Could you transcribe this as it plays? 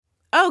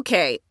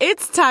Okay,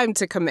 it's time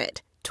to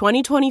commit.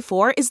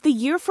 2024 is the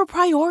year for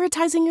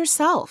prioritizing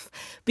yourself.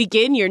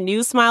 Begin your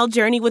new smile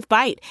journey with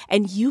Byte,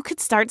 and you could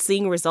start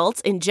seeing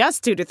results in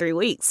just 2 to 3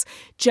 weeks.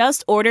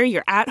 Just order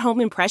your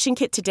at-home impression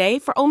kit today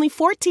for only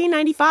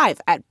 $14.95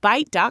 at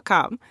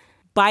Byte.com.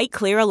 Byte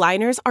Clear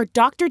aligners are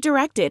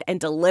doctor-directed and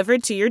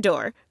delivered to your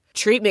door.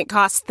 Treatment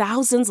costs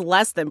thousands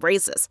less than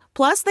braces.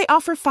 Plus, they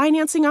offer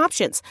financing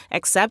options,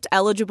 accept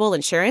eligible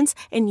insurance,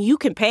 and you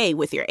can pay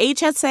with your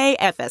HSA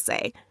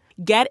FSA.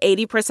 Get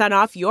 80%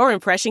 off your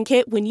impression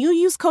kit when you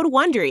use code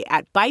WONDERY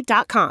at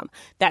Byte.com.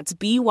 That's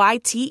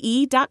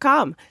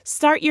BYTE.com.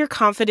 Start your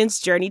confidence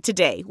journey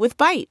today with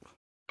Byte.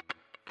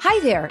 Hi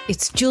there,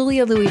 it's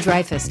Julia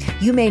Louis-Dreyfus.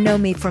 You may know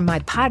me from my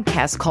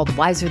podcast called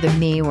Wiser Than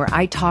Me, where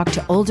I talk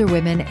to older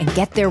women and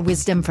get their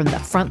wisdom from the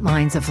front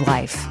lines of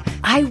life.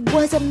 I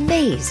was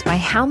amazed by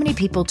how many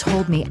people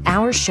told me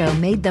our show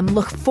made them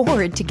look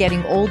forward to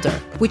getting older,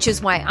 which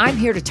is why I'm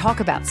here to talk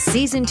about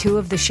season 2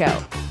 of the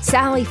show.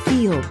 Sally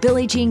Field,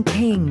 Billie Jean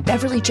King,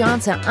 Beverly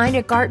Johnson,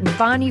 Ina Garten,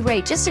 Bonnie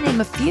Raitt, just to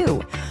name a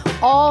few.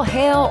 All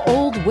hail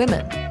old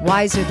women.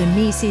 Wiser Than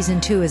Me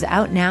season 2 is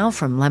out now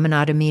from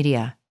Lemonada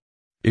Media.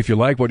 If you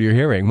like what you're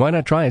hearing, why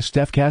not try a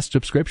StephCast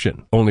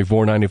subscription? Only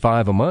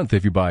 $4.95 a month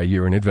if you buy a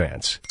year in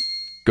advance.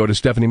 Go to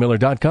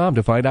StephanieMiller.com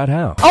to find out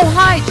how. Oh,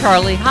 hi,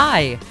 Charlie.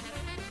 Hi.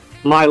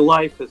 My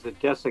life is a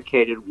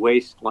desiccated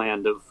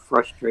wasteland of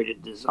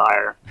frustrated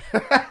desire.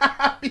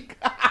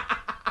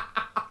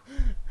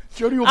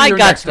 Jody will be I here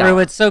got next through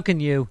hour. it. So can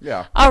you.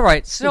 Yeah. All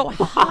right. So,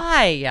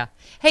 hi.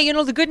 Hey, you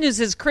know, the good news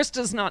is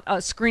Krista's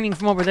not screening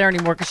from over there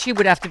anymore because she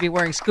would have to be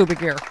wearing scuba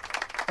gear.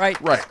 Right.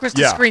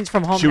 Krista screens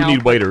from home She would now.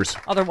 need waiters.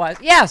 Otherwise.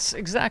 Yes,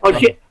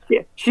 exactly.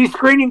 Oh, she's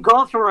screening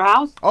calls from her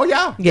house? Oh,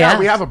 yeah. Yeah.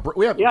 We have.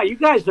 Yeah, you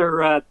guys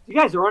are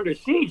under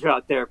siege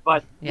out there,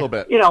 but a little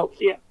bit. you know,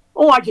 yeah.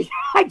 Oh, I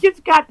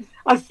just got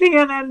a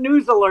CNN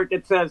news alert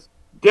that says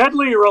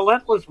deadly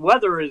relentless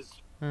weather is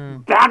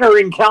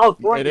battering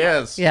California. It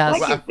is. Yes.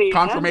 Thank you, CNN.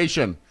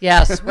 Confirmation.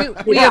 Yes.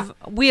 We have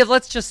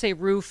let's just say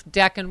roof,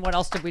 deck, and what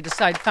else did we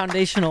decide?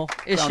 Foundational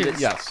issues.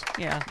 Yes.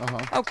 Yeah.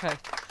 Uh-huh. Okay.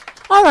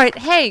 All right.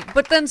 Hey,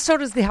 but then so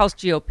does the House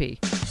GOP.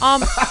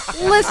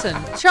 Listen,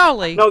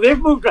 Charlie. No, they've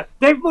moved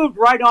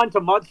right on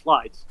to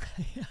mudslides.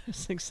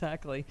 Yes,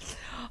 exactly.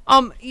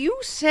 You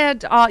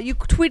said you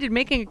tweeted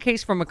making a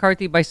case for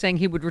McCarthy by saying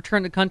he would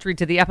return the country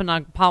to the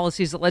economic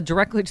policies that led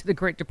directly to the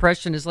Great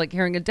Depression is like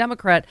hearing a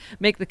Democrat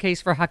make the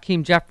case for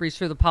Hakeem Jeffries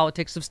through the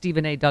politics of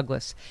Stephen A.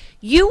 Douglas.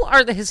 You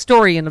are the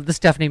historian of the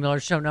Stephanie Miller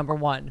Show, number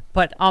one.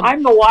 But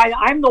I'm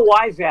the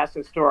wise ass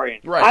historian.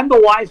 Right. I'm the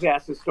wise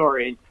ass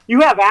historian. You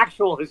have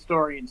actual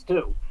historians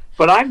too,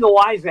 but I'm the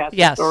wise ass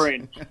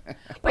historian.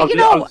 But you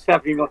know, of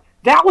Stephanie Miller.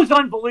 That was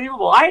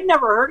unbelievable. I had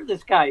never heard of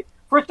this guy.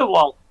 First of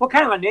all, what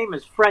kind of a name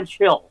is French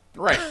Hill?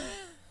 Right.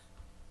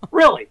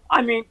 Really?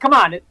 I mean, come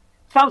on. It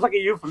sounds like a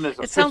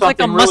euphemism. it sounds for like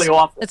something really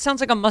awful. It sounds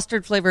like a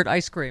mustard flavored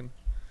ice cream.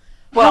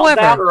 Well,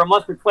 However, that or a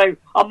mustard flavored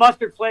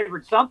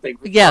something.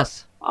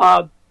 yes.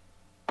 Sure.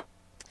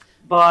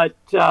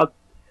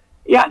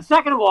 Yeah.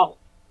 Second of all,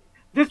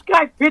 this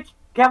guy pitched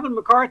Kevin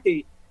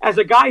McCarthy as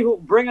a guy who will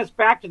bring us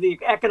back to the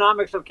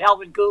economics of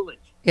Calvin Coolidge.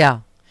 Yeah.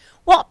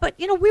 Well, but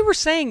you know, we were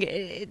saying,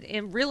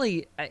 it's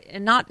really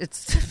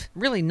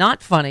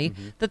not funny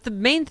that the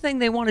main thing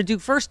they want to do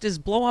first is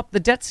blow up the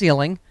debt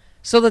ceiling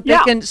so that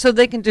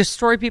they can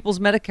destroy people's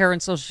Medicare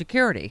and Social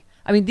Security.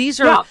 I mean,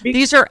 these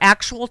are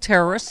actual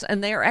terrorists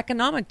and they are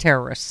economic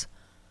terrorists.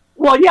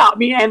 Well, yeah, I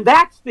mean, and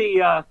that's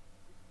the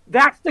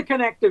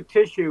connective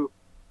tissue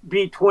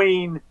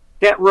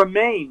that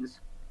remains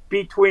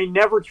between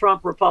never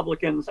Trump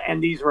Republicans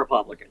and these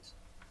Republicans.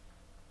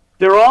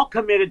 They're all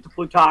committed to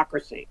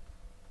plutocracy.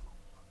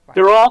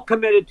 They're all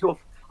committed to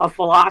a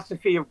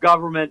philosophy of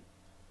government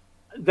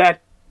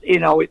that, you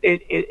know, it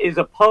is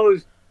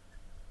opposed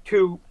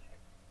to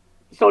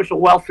social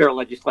welfare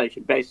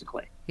legislation,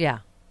 basically. Yeah.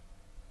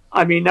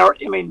 I mean,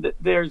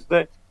 there's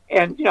the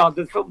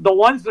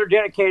ones that are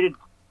dedicated,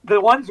 the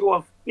ones who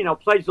have, you know,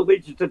 pledged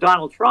allegiance to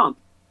Donald Trump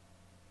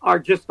are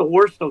just the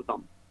worst of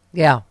them.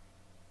 Yeah.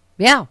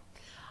 Yeah.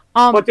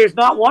 But there's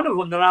not one of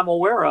them that I'm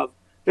aware of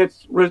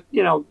that's,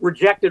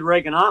 rejected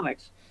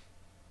Reaganomics.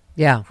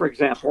 Yeah. For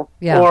example.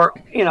 Yeah. Or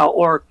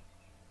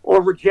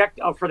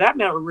rejected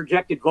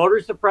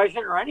voter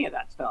suppression or any of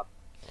that stuff.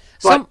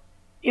 But,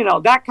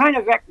 that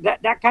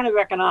kind of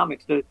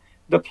economics, the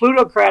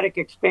plutocratic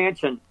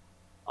expansion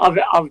of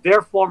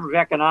their form of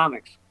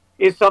economics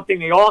is something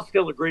they all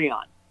still agree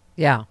on.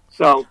 Yeah.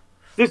 So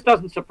this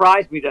doesn't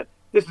surprise me that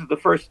this is the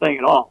first thing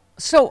at all.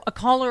 So a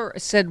caller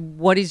said,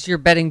 what is your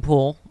betting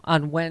pool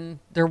on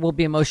when there will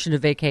be a motion to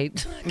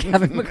vacate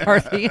Kevin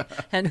McCarthy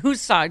and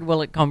whose side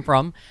will it come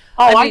from?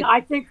 Oh,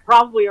 I think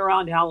probably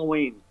around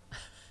Halloween.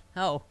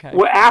 Oh, okay.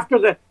 Well, after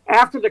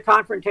the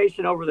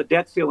confrontation over the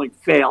debt ceiling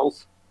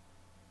fails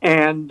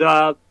and,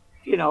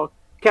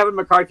 Kevin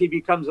McCarthy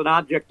becomes an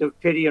object of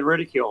pity and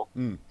ridicule.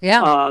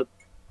 Yeah.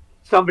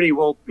 Somebody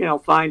will,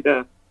 find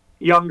a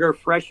younger,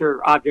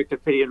 fresher object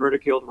of pity and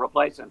ridicule to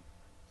replace him.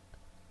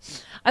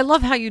 I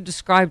love how you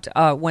described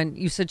when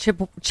you said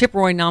Chip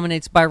Roy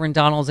nominates Byron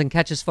Donalds and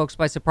catches folks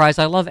by surprise.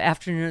 I love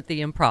Afternoon at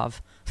the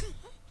Improv.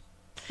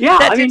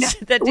 Yeah, we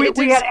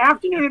had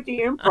Afternoon at the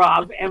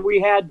Improv, and we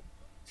had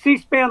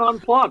C-SPAN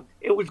Unplugged.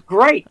 It was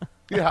great.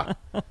 Yeah.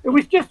 It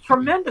was just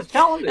tremendous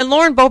television. And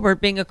Lauren Boebert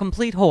being a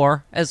complete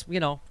whore, as you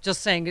know,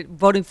 just saying,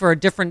 voting for a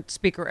different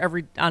speaker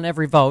on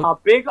every vote. A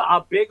big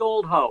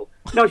old hoe.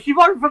 No, she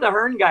voted for the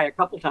Hearn guy a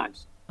couple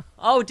times.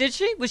 Oh, did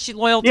she? Was she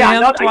loyal to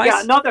him twice?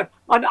 Yeah,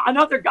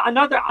 another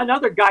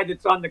guy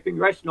that's on the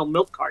congressional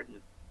milk carton.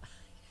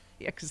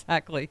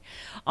 Exactly.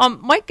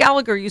 Mike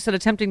Gallagher, you said,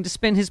 attempting to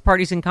spin his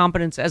party's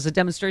incompetence as a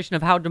demonstration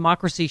of how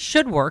democracy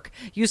should work.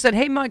 You said,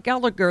 hey, Mike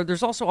Gallagher,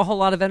 there's also a whole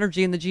lot of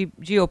energy in the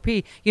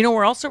GOP. You know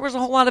where else there was a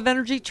whole lot of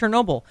energy?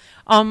 Chernobyl.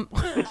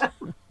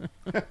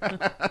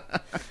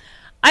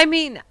 I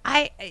mean,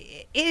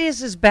 it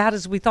is as bad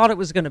as we thought it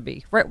was going to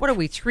be. Right? What are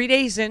we, 3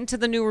 days into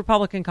the new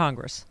Republican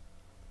Congress?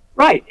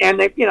 Right, and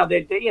they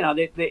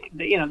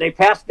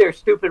passed their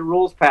stupid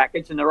rules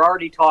package, and they're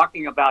already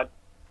talking about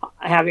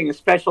having a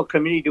special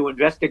committee to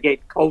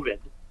investigate COVID.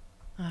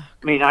 I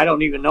mean, I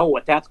don't even know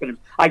what that's going to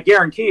be. I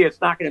guarantee you it's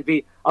not going to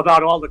be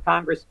about all the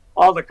Congress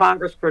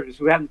critters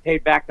who haven't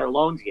paid back their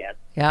loans yet.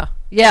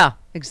 Yeah,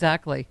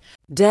 exactly.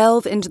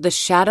 Delve into the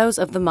shadows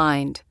of the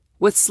mind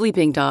with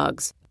Sleeping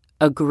Dogs,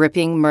 a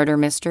gripping murder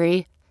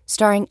mystery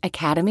starring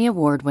Academy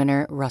Award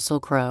winner Russell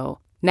Crowe.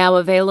 Now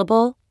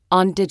available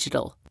on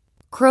digital.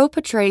 Crowe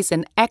portrays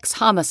an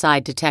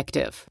ex-homicide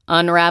detective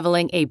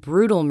unraveling a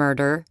brutal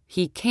murder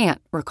he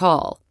can't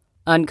recall.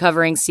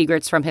 Uncovering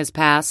secrets from his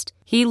past,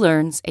 he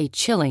learns a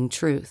chilling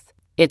truth.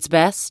 It's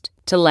best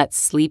to let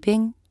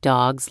sleeping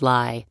dogs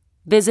lie.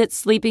 Visit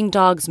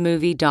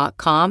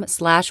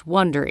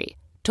sleepingdogsmovie.com/Wondery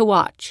to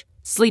watch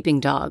Sleeping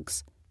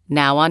Dogs,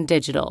 now on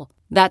digital.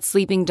 That's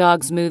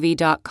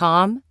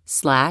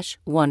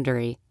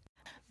sleepingdogsmovie.com/Wondery.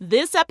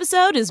 This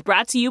episode is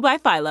brought to you by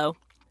Philo.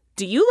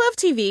 Do you love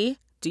TV?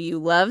 Do you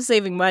love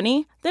saving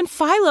money? Then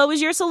Philo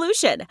is your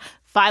solution.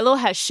 Philo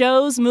has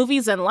shows,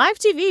 movies, and live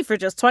TV for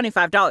just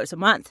 $25 a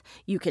month.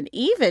 You can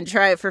even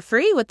try it for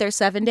free with their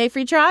 7-day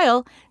free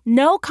trial.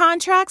 No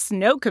contracts,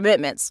 no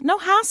commitments, no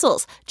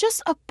hassles.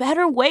 Just a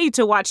better way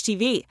to watch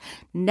TV.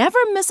 Never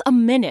miss a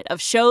minute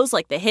of shows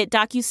like the hit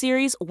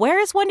docuseries Where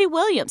is Wendy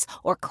Williams?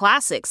 Or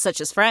classics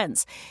such as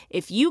Friends.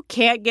 If you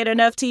can't get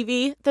enough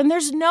TV, then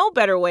there's no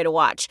better way to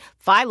watch.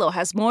 Philo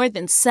has more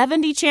than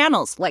 70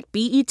 channels like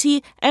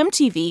BET,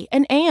 MTV,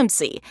 and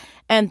AMC.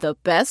 And the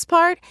best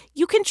part?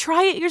 You can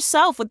try it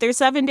yourself with their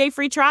 7-day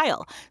free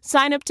trial.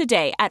 Sign up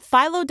today at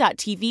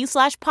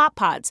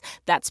philo.tv/poppods.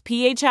 That's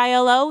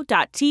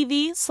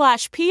philo.tv/poppods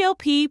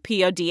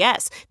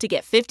to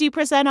get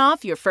 50%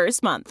 off your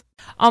first month.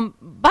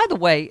 By the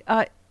way,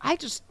 I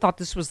just thought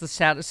this was the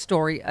saddest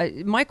story.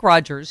 Mike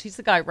Rogers, he's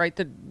the guy, right,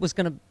 that was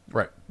going to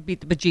beat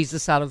the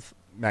bejesus out of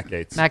Matt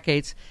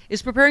Gaetz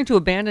is preparing to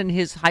abandon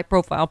his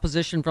high-profile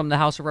position from the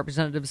House of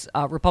Representatives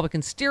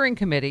Republican Steering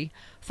Committee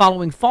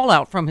following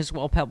fallout from his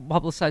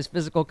well-publicized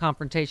physical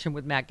confrontation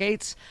with Matt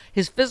Gaetz.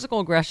 His physical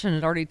aggression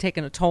had already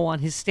taken a toll on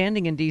his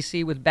standing in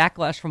D.C. with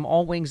backlash from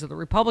all wings of the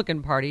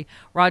Republican Party.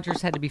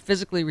 Rogers had to be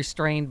physically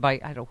restrained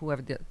by, I don't know,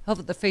 whoever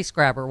the face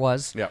grabber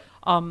was. Yeah.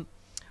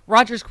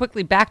 Rogers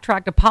quickly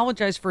backtracked,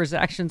 apologized for his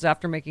actions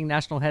after making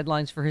national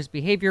headlines for his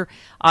behavior.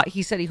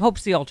 He said he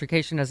hopes the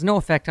altercation has no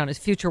effect on his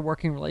future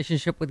working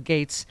relationship with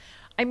Gaetz.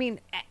 I mean,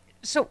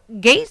 so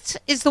Gaetz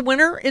is the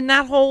winner in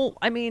that whole,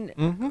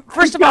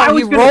 first of all,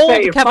 he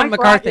rolled Kevin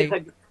McCarthy.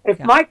 If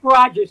Mike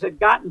Rogers had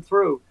gotten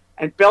through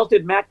and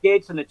belted Matt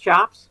Gaetz in the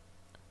chops,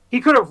 he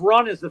could have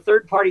run as the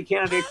third-party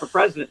candidate for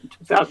president in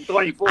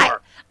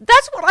 2024.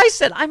 That's what I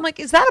said. I'm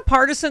like, is that a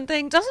partisan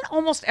thing? Doesn't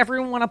almost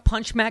everyone want to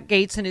punch Matt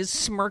Gaetz in his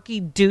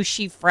smirky,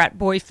 douchey frat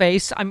boy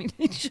face? I mean,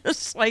 it's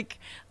just like,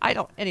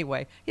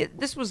 anyway,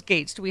 this was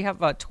Gaetz. Do we have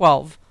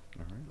 12?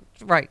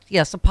 Right,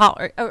 yes,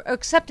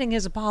 accepting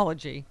his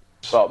apology.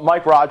 So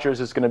Mike Rogers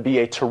is going to be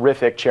a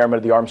terrific chairman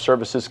of the Armed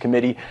Services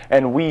Committee,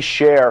 and we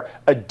share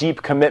a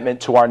deep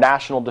commitment to our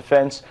national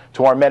defense,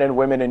 to our men and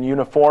women in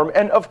uniform,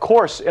 and of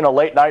course, in a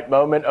late-night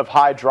moment of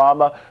high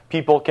drama,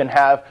 people can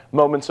have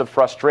moments of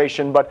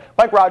frustration, but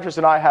Mike Rogers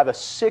and I have a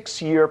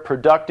 6-year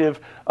productive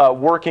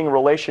working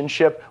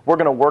relationship. We're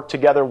going to work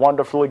together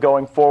wonderfully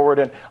going forward,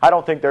 and I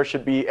don't think there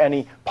should be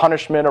any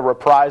punishment or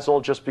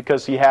reprisal just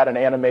because he had an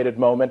animated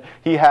moment.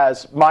 He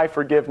has my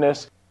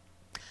forgiveness.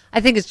 I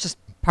think it's just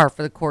par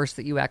for the course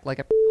that you act like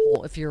a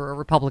hole if you're a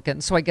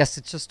Republican. So I guess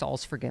it's just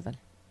all's forgiven.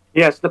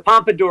 Yes, the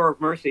pompadour of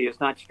mercy is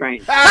not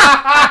strange. Fair.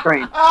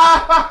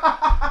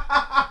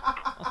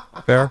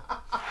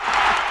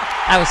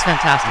 That was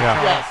fantastic.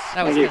 Yeah. Yes.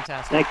 That was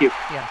fantastic. Thank you.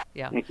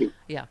 Yeah. Thank you.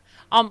 Yeah.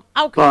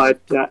 Okay.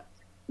 But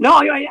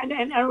no,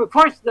 and of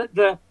course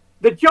the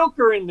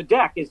joker in the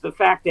deck is the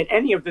fact that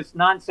any of this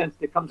nonsense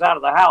that comes out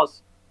of the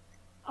House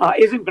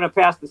isn't going to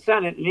pass the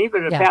Senate, and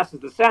even if it passes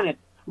the Senate,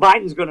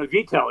 Biden's going to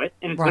veto it,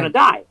 and it's going to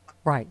die.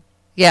 Right.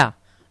 Yeah.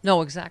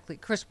 No, exactly.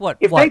 Chris, what?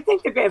 If they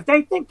think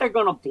they're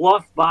going to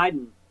bluff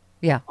Biden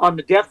on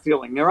the debt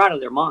ceiling, they're out of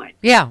their mind.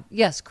 Yeah.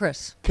 Yes,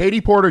 Chris. Katie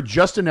Porter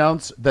just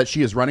announced that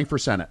she is running for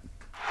Senate.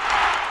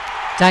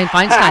 Dianne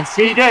Feinstein.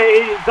 Happy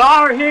days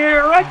are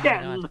here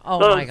again. Oh,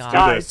 The my God.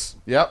 skies-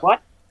 Yep.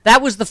 What?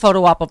 That was the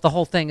photo op of the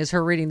whole thing, is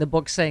her reading the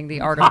book saying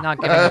the art of not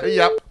giving up.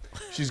 Yep.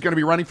 She's going to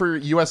be running for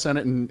U.S.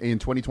 Senate in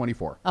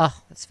 2024. Oh,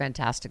 that's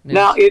fantastic news.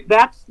 Now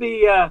that's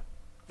the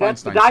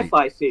Feinstein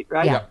Di-Fi seat,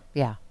 right? yeah,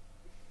 yeah.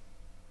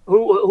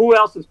 Who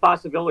else is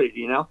possibility? Do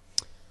you know?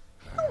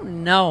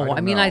 No, don't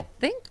I mean, know. I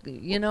think,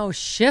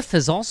 Schiff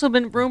has also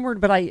been rumored,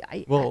 but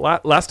Well,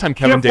 last time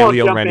Kevin Jim won't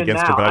DeLeon jump ran in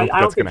against her, now. but I don't I think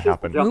don't that's going to think Schiff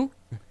happen. will jump.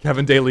 who?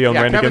 Kevin DeLeon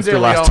ran Kevin against her De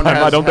last Leon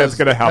time. I don't think has- that's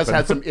going to happen. Has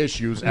had some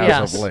issues as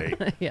Yes. of late.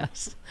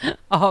 Yes.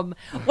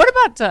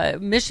 What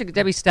about Michigan?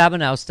 Debbie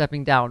Stabenow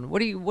stepping down. What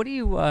do you?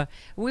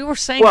 We were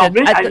saying Well,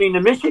 that. the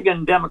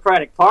Michigan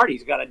Democratic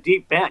Party's got a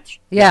deep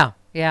bench. Yeah.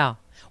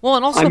 Well,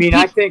 and also, I mean,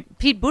 I think-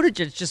 Pete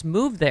Buttigieg just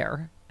moved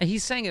there. And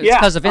he's saying it's Yeah,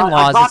 because of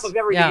in-laws. on top of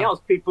everything yeah. else,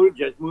 Pete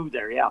Buttigieg moved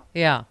there. Yeah.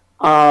 Yeah.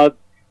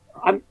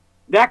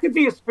 That could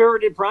be a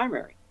spirited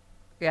primary.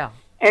 Yeah.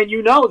 And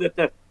you know that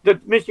the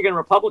Michigan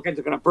Republicans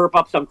are going to burp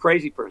up some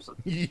crazy person.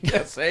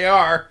 Yes, they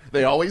are.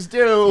 They always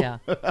do.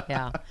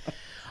 Yeah.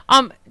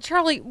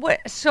 Charlie, what?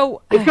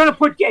 So It's going to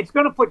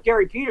put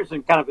Gary Peters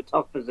in kind of a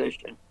tough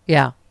position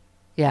yeah.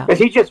 because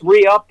he just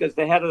re-upped as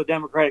the head of the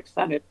Democratic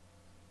Senate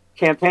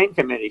campaign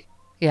committee.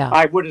 Yeah.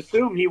 I would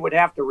assume he would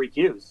have to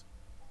recuse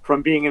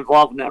from being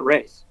involved in that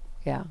race.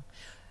 Yeah.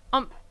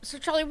 So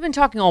Charlie, we've been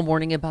talking all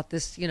morning about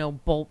this,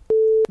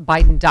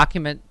 Biden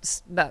document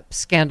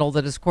scandal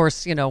that is, of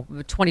course,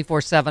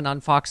 24/7 on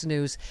Fox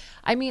News.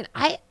 I mean,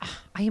 I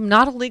am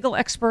not a legal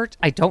expert.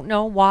 I don't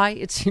know why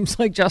it seems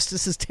like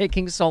justice is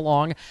taking so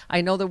long.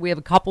 I know that we have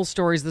a couple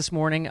stories this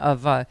morning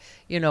of,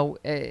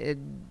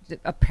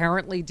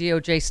 apparently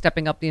DOJ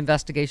stepping up the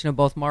investigation of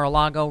both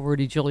Mar-a-Lago.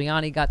 Rudy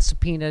Giuliani got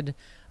subpoenaed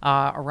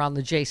around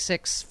the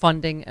J6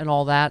 funding and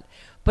all that.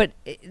 But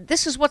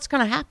this is what's going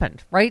to happen,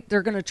 right?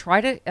 They're going to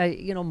try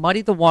to,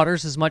 muddy the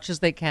waters as much as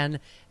they can,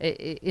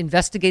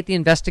 investigate the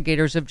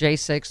investigators of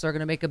J6. They're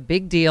going to make a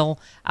big deal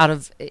out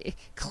of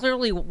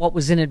clearly what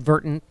was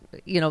inadvertent.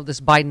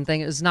 This Biden thing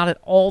is not at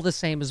all the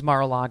same as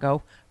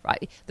Mar-a-Lago,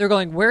 right? They're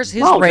going, where's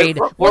his raid?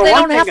 Well, they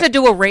don't have to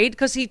do a raid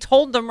because he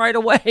told them right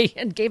away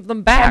and gave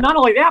them back. And not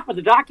only that, but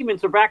the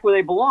documents are back where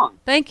they belong.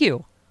 Thank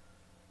you.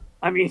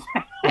 I mean,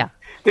 Yeah.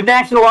 the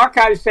National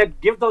Archives said,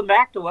 give them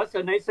back to us,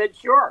 and they said,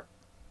 sure.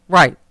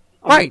 Right.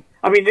 Right.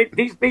 I mean,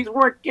 these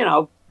weren't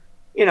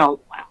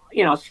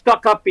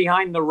stuck up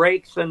behind the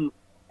rakes and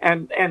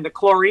the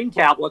chlorine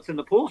tablets in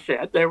the pool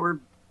shed. They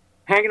were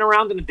hanging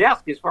around in the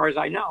desk, as far as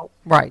I know.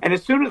 Right. And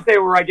as soon as they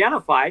were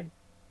identified,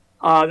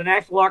 the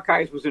National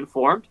Archives was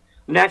informed.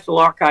 The National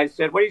Archives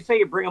said, "What do you say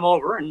you bring them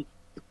over?" And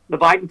the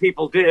Biden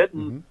people did,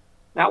 and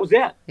that was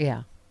it.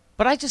 Yeah.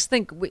 But I just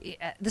think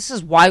this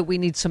is why we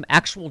need some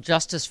actual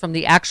justice from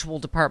the actual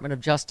Department of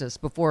Justice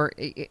before,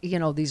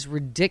 these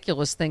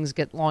ridiculous things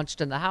get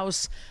launched in the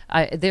House.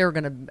 They're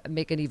going to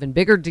make an even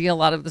bigger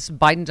deal out of this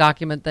Biden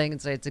document thing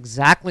and say it's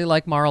exactly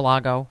like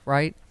Mar-a-Lago,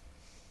 right?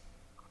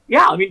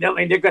 Yeah, I mean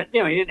they're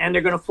going, and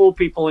they're going to fool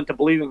people into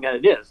believing that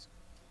it is.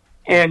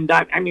 And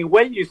I mean,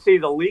 when you see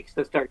the leaks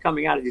that start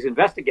coming out of these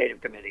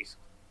investigative committees,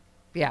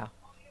 Yeah.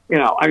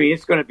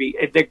 it's going to be.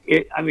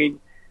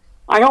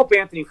 I hope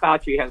Anthony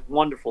Fauci has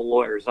wonderful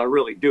lawyers. I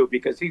really do,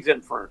 because he's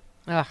in for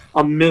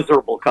a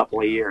miserable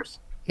couple of years.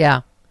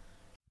 Yeah.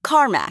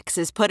 CarMax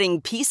is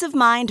putting peace of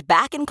mind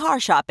back in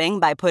car shopping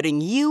by putting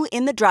you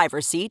in the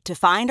driver's seat to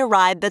find a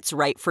ride that's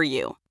right for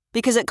you.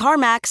 Because at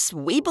CarMax,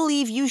 we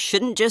believe you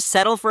shouldn't just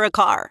settle for a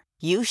car.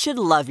 You should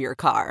love your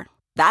car.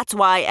 That's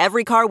why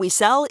every car we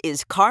sell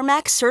is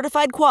CarMax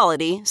certified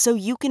quality, so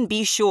you can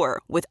be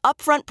sure with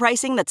upfront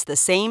pricing that's the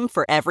same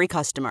for every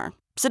customer.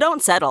 So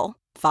don't settle.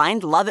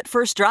 Find love at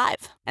first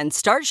drive and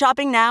start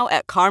shopping now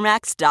at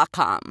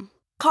CarMax.com.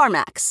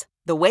 CarMax,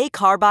 the way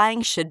car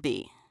buying should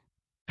be.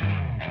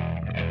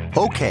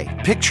 Okay,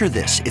 picture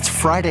this. It's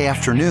Friday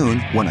afternoon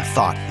when a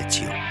thought hits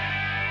you.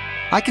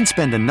 I can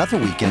spend another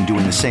weekend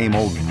doing the same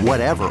old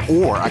whatever,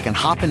 or I can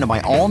hop into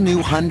my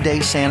all-new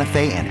Hyundai Santa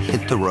Fe and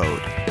hit the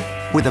road.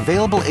 With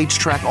available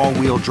H-Track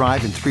all-wheel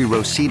drive and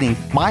 3-row seating,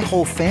 my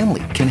whole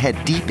family can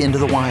head deep into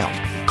the wild.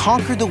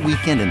 Conquer the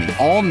weekend in the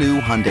all-new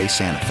Hyundai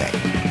Santa Fe.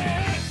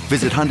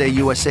 Visit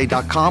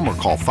HyundaiUSA.com or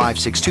call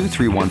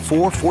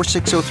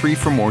 562-314-4603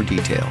 for more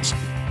details.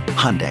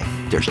 Hyundai,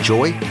 there's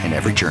joy in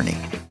every journey.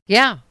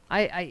 Yeah.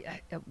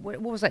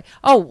 What was I?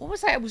 Oh, what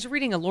was I? I was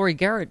reading a Lori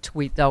Garrett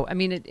tweet, though. I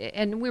mean,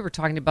 and we were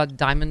talking about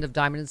Diamond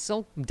and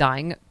Silk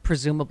dying,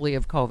 presumably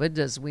of COVID.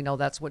 As we know,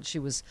 that's what she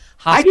was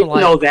hospitalized. I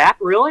didn't know that,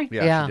 really?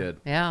 Yeah, she did.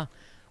 Yeah.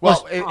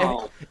 Well,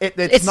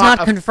 it's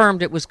not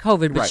confirmed it was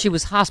COVID, but Right. she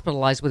was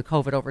hospitalized with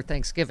COVID over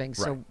Thanksgiving.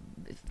 So,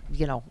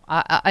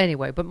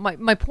 anyway, but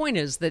my point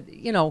is that,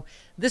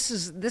 this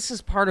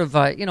is part of,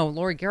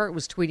 Lori Garrett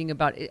was tweeting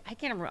about it. I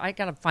can't remember. I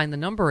got to find the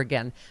number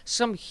again.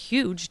 Some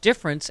huge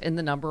difference in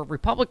the number of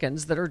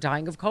Republicans that are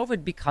dying of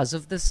COVID because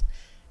of this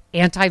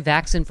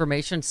anti-vax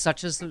information,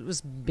 such as it was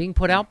being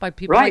put out by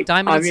people like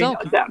Diamond and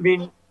Silk.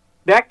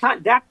 That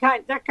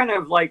kind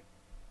of like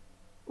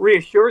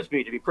reassures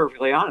me, to be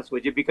perfectly honest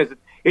with you, because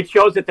it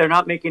shows that they're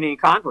not making any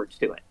converts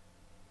to it.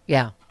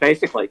 Yeah.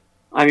 Basically,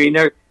 I mean,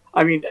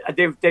 I mean,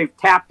 they've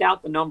tapped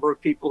out the number of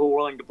people who are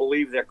willing to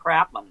believe their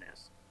crap on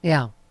this.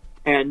 Yeah.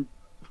 And,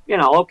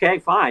 okay,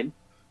 fine.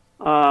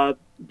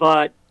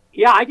 But,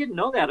 yeah, I didn't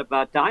know that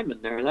about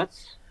Diamond there.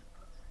 That's...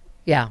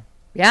 Yeah.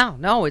 Yeah.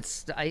 No,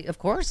 it's, of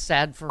course,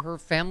 sad for her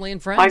family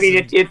and friends. I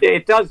mean,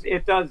 it does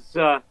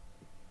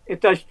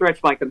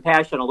stretch my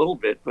compassion a little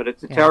bit, but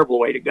it's a terrible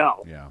way to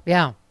go.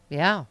 Yeah.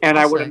 Yeah. And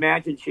I would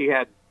imagine she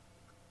had,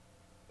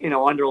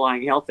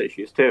 underlying health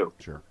issues, too.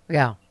 Sure.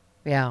 Yeah.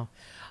 Yeah.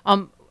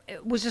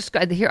 It was just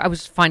here. I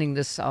was finding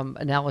this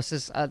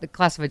analysis. The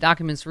classified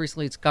documents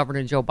recently discovered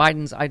in Joe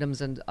Biden's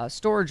items and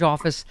storage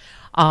office.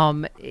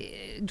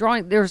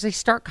 There's a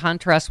stark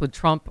contrast with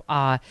Trump.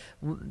 On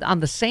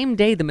the same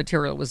day the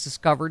material was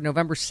discovered,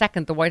 November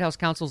 2nd, the White House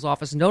counsel's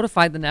office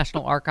notified the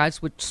National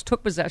Archives, which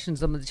took possession of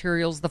the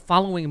materials the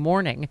following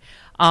morning.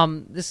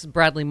 This is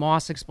Bradley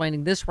Moss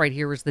explaining this right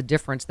here is the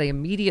difference. They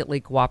immediately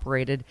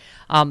cooperated.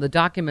 The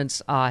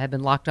documents have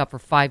been locked up for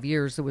 5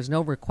 years. There was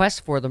no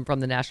request for them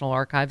from the National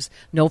Archives,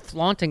 no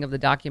flaunting of the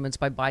documents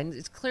by Biden.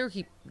 It's clear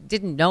he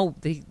didn't know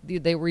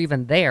they were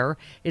even there.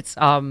 It's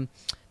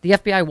the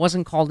FBI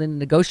wasn't called in to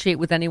negotiate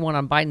with anyone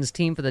on Biden's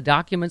team for the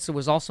documents. There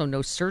was also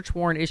no search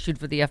warrant issued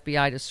for the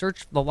FBI to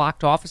search the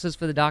locked offices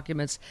for the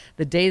documents.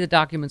 The day the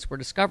documents were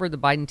discovered, the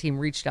Biden team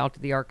reached out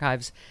to the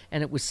archives,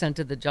 and it was sent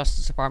to the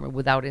Justice Department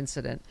without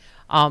incident.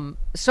 And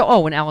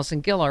Allison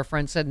Gill, our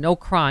friend, said no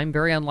crime,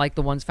 very unlike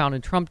the ones found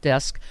in Trump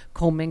desk,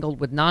 commingled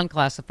with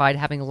non-classified,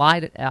 having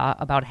lied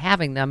about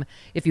having them.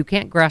 If you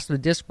can't grasp the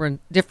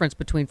difference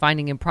between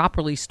finding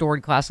improperly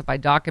stored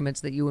classified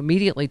documents that you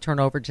immediately turn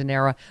over to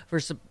NARA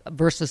versus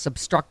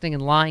obstructing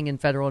and lying in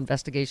federal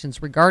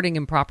investigations regarding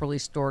improperly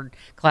stored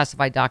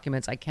classified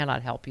documents, I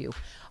cannot help you.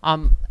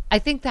 I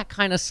think that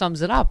kind of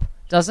sums it up,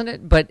 doesn't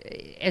it? But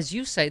as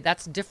you say,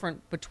 that's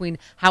different between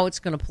how it's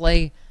going to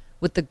play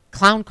with the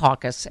Clown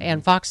Caucus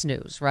and Fox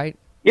News, right?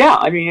 Yeah,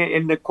 I mean,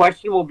 and the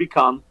question will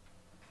become,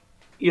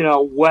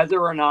 whether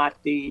or not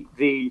the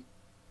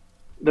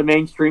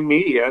mainstream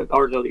media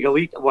or the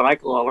elite, what I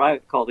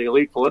call the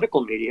elite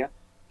political media,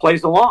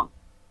 plays along.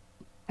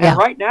 And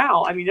right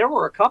now, I mean, there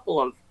were a couple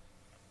of,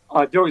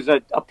 there was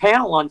a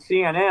panel on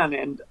CNN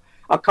and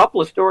a couple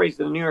of stories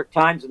in the New York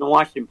Times and the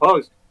Washington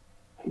Post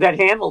that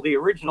handled the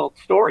original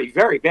story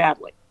very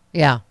badly.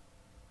 Yeah.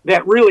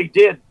 That really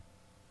did,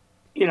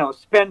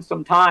 spend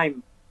some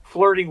time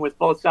flirting with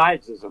both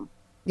sides of them.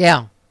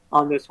 Yeah.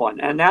 On this one.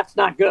 And that's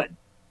not good.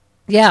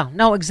 Yeah,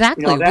 no,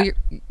 exactly.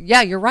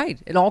 You're right.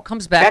 It all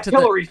comes back to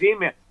Hillary's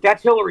email.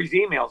 That's Hillary's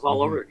emails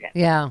all over again.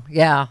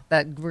 Yeah.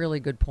 That really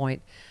good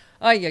point.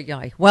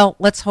 Well,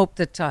 let's hope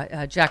that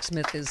Jack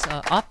Smith is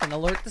up and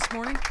alert this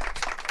morning.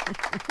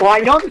 Well, I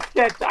noticed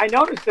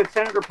that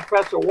Senator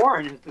Professor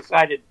Warren has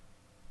decided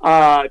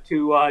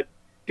to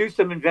do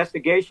some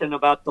investigation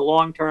about the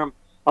long-term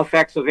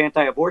effects of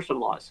anti-abortion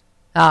laws.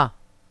 Yeah.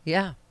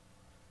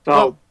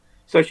 So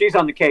she's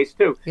on the case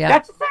too. Yeah.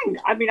 That's the thing.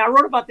 I mean, I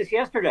wrote about this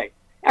yesterday.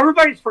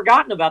 Everybody's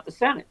forgotten about the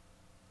Senate.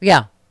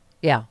 Yeah.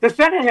 The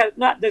Senate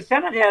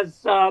has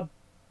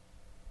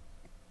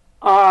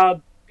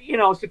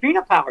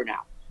subpoena power now.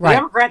 Right. The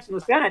Democrats in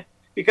the Senate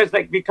because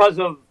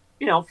of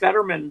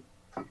Fetterman.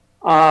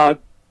 They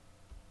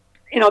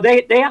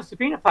have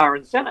subpoena power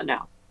in the Senate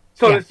now.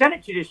 So the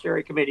Senate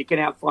Judiciary Committee can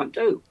have fun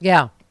too.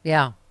 Yeah.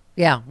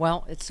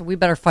 Well, we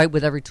better fight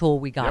with every tool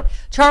we got. Yep.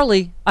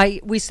 Charlie,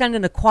 we send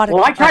an aquatic.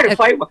 Well, I try to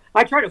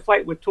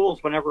fight with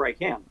tools whenever I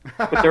can,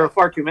 but there are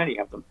far too many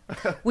of them.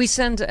 We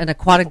send an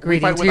aquatic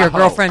greeting to your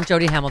girlfriend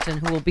Jody Hamilton,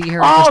 who will be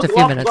here in just a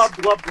few minutes.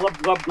 Glub.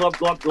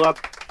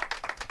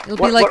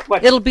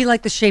 It'll be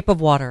like The Shape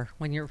of Water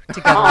when you're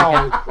together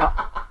again.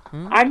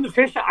 I'm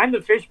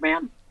the fish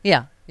man.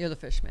 Yeah, you're the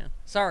fish man.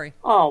 Sorry.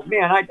 Oh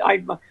man,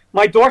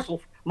 my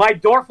dorsal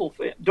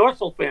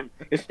fin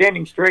is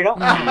standing straight up.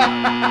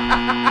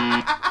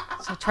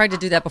 So I tried to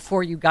do that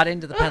before you got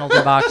into the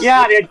penalty box.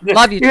 Yeah,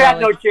 love you, Charlie. You had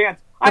no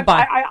chance.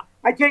 Goodbye.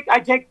 I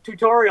take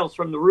tutorials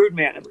from the Rude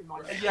Man every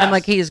morning. Yes. I'm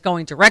like, he is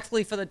going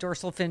directly for the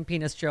dorsal fin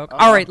penis joke.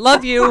 All right,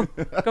 love you.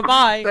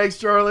 Goodbye. Thanks,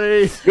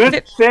 Charlie. Good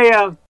to see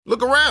ya.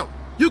 Look around.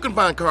 You can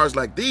find cars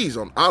like these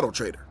on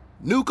AutoTrader.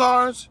 New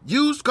cars,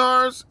 used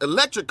cars,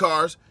 electric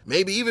cars,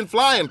 maybe even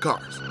flying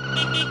cars.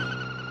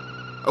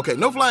 Okay,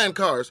 no flying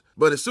cars,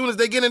 but as soon as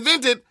they get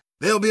invented,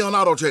 they'll be on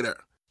AutoTrader.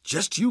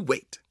 Just you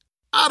wait.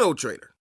 AutoTrader.